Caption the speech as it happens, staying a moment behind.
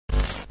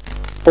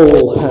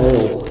All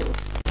hail.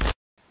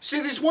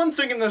 See, there's one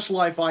thing in this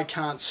life I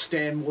can't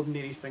stand more than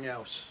anything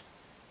else.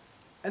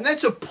 And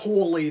that's a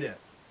poor leader.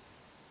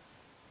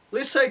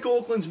 Let's take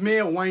Auckland's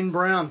Mayor, Wayne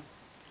Brown.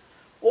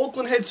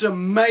 Auckland had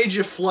some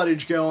major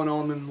floodage going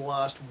on in the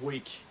last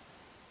week.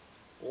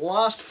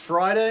 Last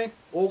Friday,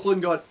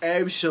 Auckland got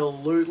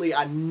absolutely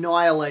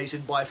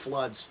annihilated by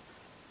floods.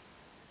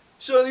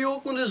 So the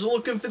Aucklanders are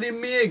looking for their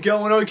mayor,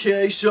 going,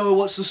 okay, so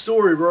what's the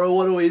story, bro?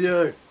 What do we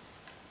do?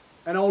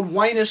 And old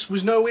Waynus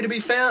was nowhere to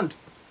be found.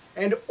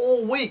 And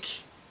all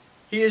week,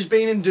 he has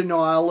been in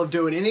denial of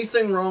doing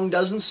anything wrong,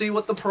 doesn't see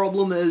what the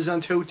problem is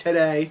until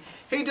today.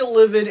 He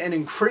delivered an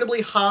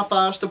incredibly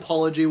half-assed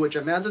apology, which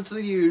amounted to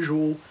the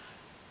usual,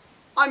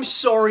 I'm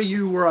sorry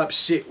you were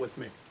upset with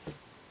me.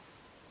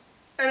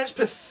 And it's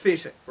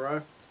pathetic,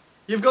 bro.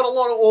 You've got a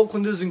lot of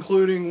Aucklanders,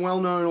 including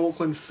well-known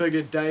Auckland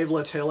figure Dave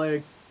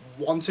Latele,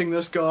 wanting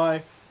this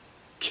guy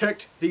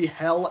kicked the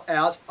hell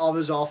out of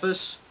his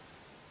office.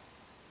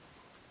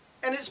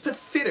 And it's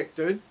pathetic,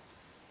 dude.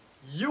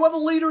 You are the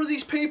leader of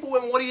these people,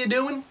 and what are you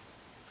doing?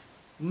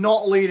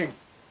 Not leading.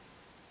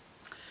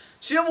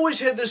 See, I've always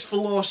had this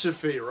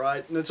philosophy,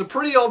 right? And it's a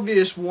pretty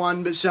obvious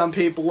one, but some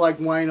people like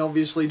Wayne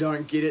obviously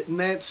don't get it. And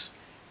that's,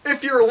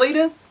 if you're a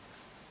leader,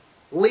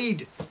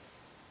 lead.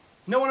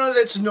 No, I know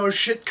that's no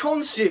shit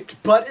concept,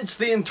 but it's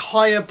the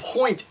entire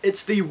point.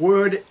 It's the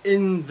word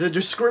in the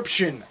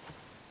description.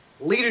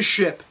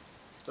 Leadership.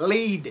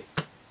 Lead.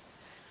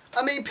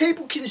 I mean,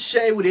 people can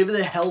say whatever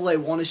the hell they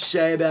want to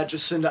say about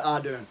Jacinda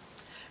Ardern.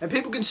 And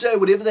people can say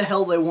whatever the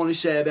hell they want to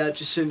say about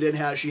Jacinda and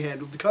how she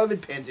handled the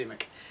COVID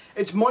pandemic.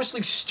 It's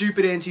mostly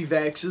stupid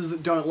anti-vaxxers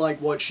that don't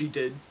like what she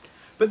did.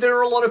 But there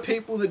are a lot of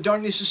people that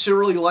don't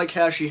necessarily like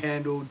how she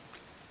handled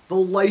the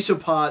later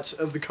parts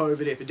of the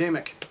COVID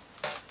epidemic.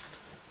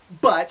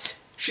 But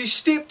she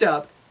stepped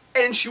up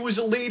and she was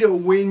a leader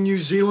when New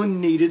Zealand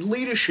needed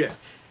leadership.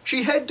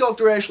 She had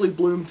Dr. Ashley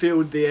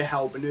Bloomfield there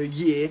helping her,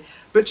 yeah,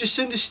 but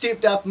Jacinda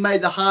stepped up and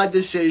made the hard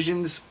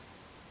decisions,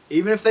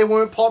 even if they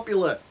weren't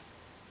popular.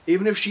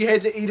 Even if she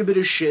had to eat a bit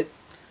of shit,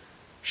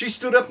 she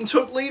stood up and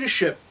took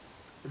leadership.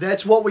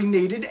 That's what we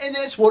needed, and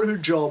that's what her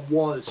job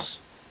was.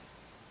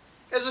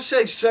 As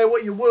I say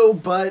what you will,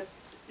 but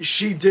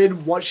she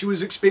did what she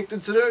was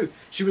expected to do.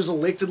 She was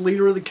elected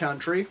leader of the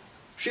country.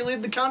 She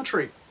led the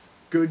country.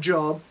 Good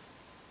job.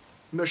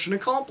 Mission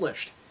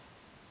accomplished.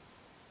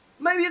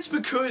 Maybe it's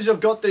because I've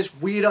got this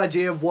weird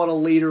idea of what a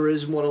leader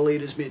is and what a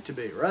leader's meant to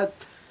be, right?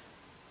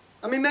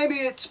 I mean, maybe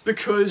it's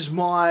because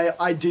my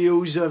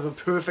ideals of a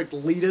perfect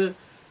leader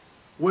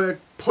were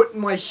put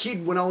in my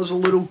head when I was a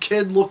little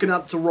kid looking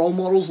up to role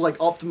models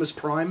like Optimus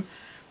Prime.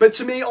 But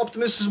to me,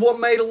 Optimus is what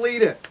made a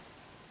leader.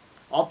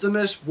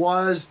 Optimus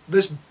was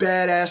this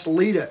badass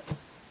leader.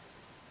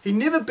 He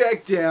never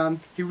backed down,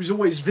 he was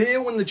always there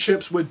when the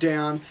chips were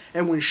down,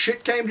 and when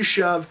shit came to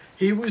shove,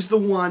 he was the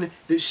one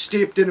that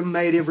stepped in and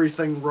made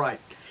everything right.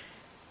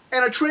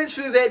 And I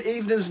transfer that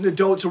even as an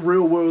adult to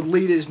real world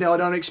leaders. Now, I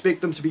don't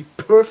expect them to be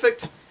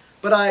perfect,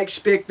 but I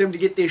expect them to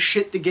get their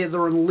shit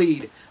together and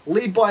lead.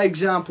 Lead by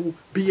example,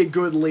 be a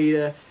good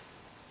leader.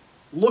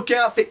 Look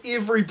out for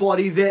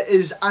everybody that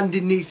is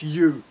underneath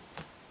you.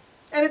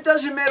 And it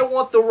doesn't matter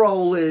what the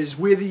role is,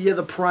 whether you're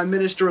the Prime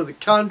Minister of the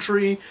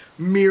country,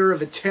 Mayor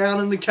of a town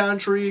in the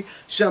country,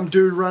 some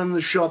dude running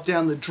the shop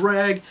down the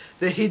drag,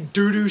 the head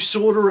doo-doo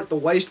sorter at the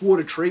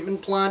wastewater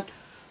treatment plant.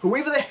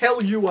 Whoever the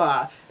hell you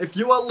are, if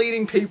you are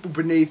leading people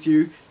beneath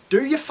you,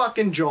 do your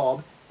fucking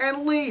job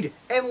and lead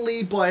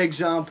by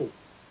example.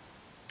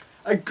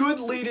 A good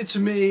leader to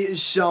me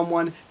is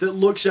someone that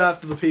looks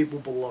after the people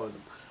below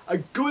them. A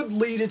good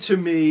leader to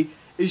me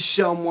is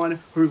someone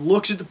who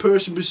looks at the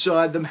person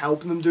beside them,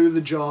 helping them do the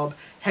job,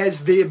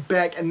 has their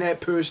back, and that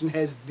person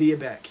has their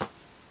back.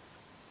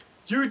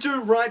 You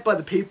do right by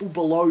the people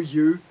below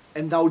you,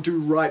 and they'll do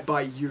right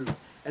by you.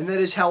 And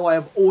that is how I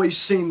have always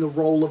seen the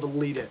role of a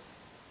leader.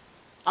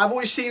 I've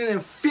always seen an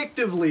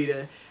effective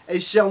leader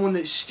as someone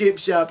that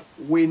steps up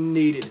when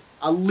needed.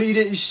 A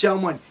leader is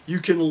someone you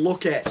can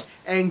look at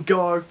and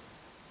go,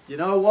 you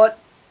know what?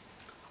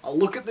 I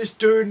look at this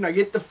dude and I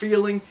get the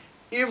feeling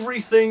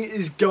everything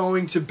is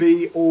going to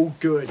be all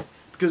good.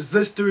 Because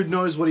this dude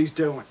knows what he's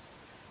doing.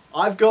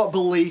 I've got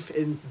belief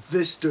in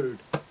this dude.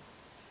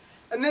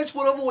 And that's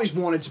what I've always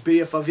wanted to be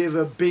if I've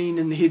ever been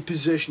in the head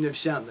position of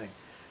something.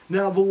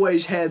 Now, I've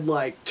always had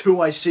like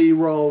 2IC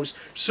roles,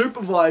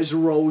 supervisor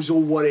roles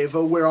or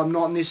whatever, where I'm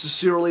not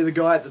necessarily the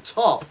guy at the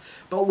top.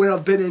 But when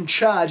I've been in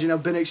charge and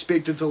I've been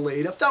expected to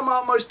lead, I've done my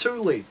utmost to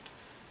lead.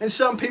 And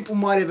some people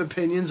might have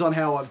opinions on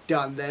how I've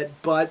done that,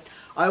 but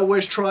I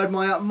always tried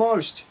my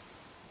utmost.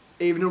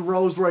 Even in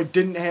roles where I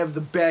didn't have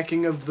the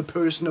backing of the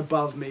person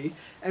above me,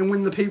 and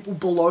when the people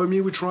below me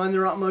were trying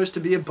their utmost to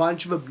be a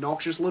bunch of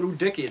obnoxious little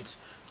dickheads,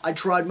 I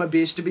tried my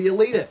best to be a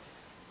leader.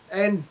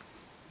 And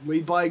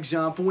lead by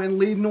example and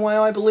lead in the way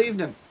I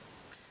believed in.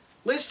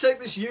 Let's take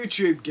this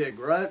YouTube gig,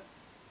 right?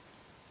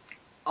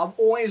 I've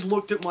always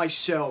looked at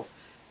myself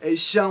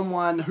as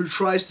someone who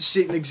tries to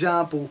set an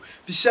example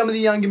for some of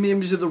the younger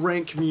members of the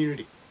rant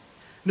community.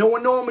 Now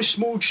I know I'm a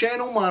small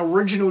channel, my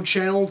original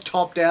channel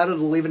topped out at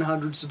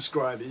 1100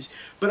 subscribers,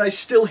 but I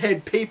still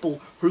had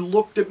people who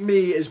looked at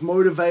me as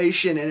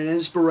motivation and an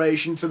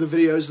inspiration for the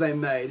videos they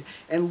made,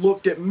 and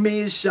looked at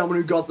me as someone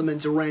who got them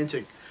into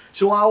ranting.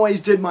 So I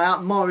always did my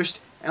utmost,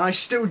 and I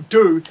still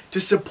do,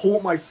 to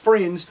support my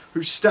friends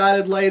who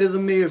started later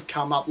than me, who've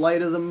come up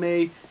later than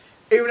me.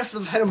 Even if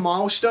they've had a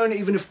milestone,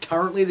 even if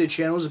currently their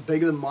channels are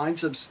bigger than mine,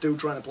 so I'm still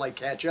trying to play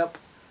catch up.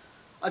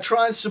 I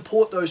try and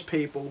support those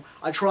people.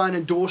 I try and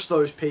endorse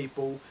those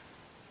people.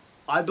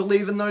 I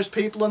believe in those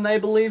people and they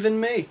believe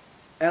in me.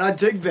 And I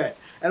dig that.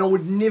 And I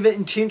would never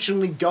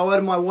intentionally go out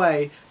of my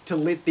way to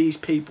let these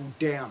people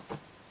down.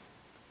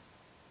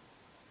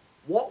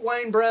 What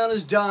Wayne Brown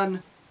has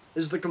done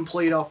is the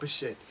complete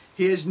opposite.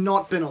 He has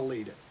not been a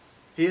leader.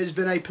 He has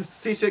been a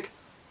pathetic,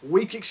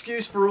 weak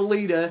excuse for a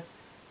leader,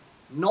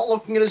 not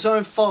looking at his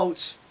own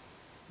faults,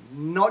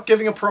 not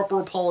giving a proper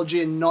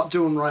apology, and not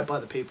doing right by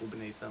the people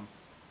beneath him.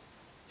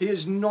 He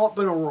has not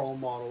been a role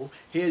model,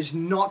 he has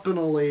not been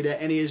a leader,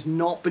 and he has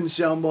not been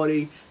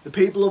somebody the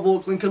people of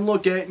Auckland can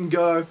look at and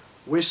go,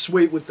 we're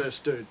sweet with this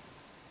dude.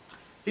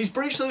 He's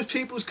breached those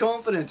people's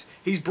confidence,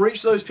 he's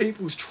breached those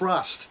people's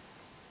trust.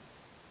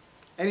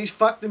 And he's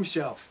fucked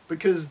himself,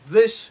 because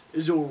this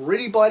is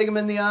already biting him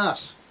in the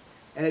ass,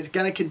 and it's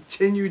going to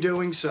continue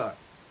doing so.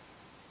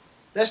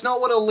 That's not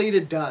what a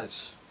leader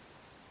does.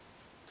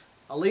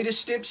 A leader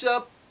steps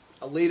up,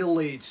 a leader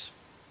leads.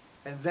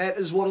 And that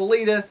is what a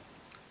leader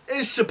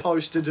is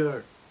supposed to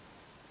do.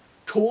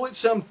 Call it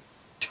some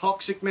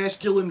toxic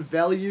masculine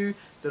value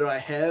that I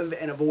have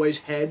and have always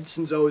had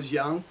since I was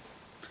young.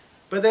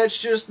 But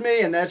that's just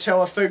me, and that's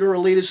how I figure a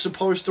leader's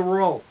supposed to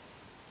roll.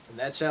 And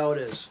that's how it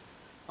is.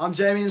 I'm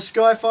Damian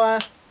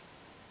Skyfire.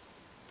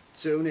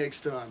 Till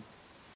next time.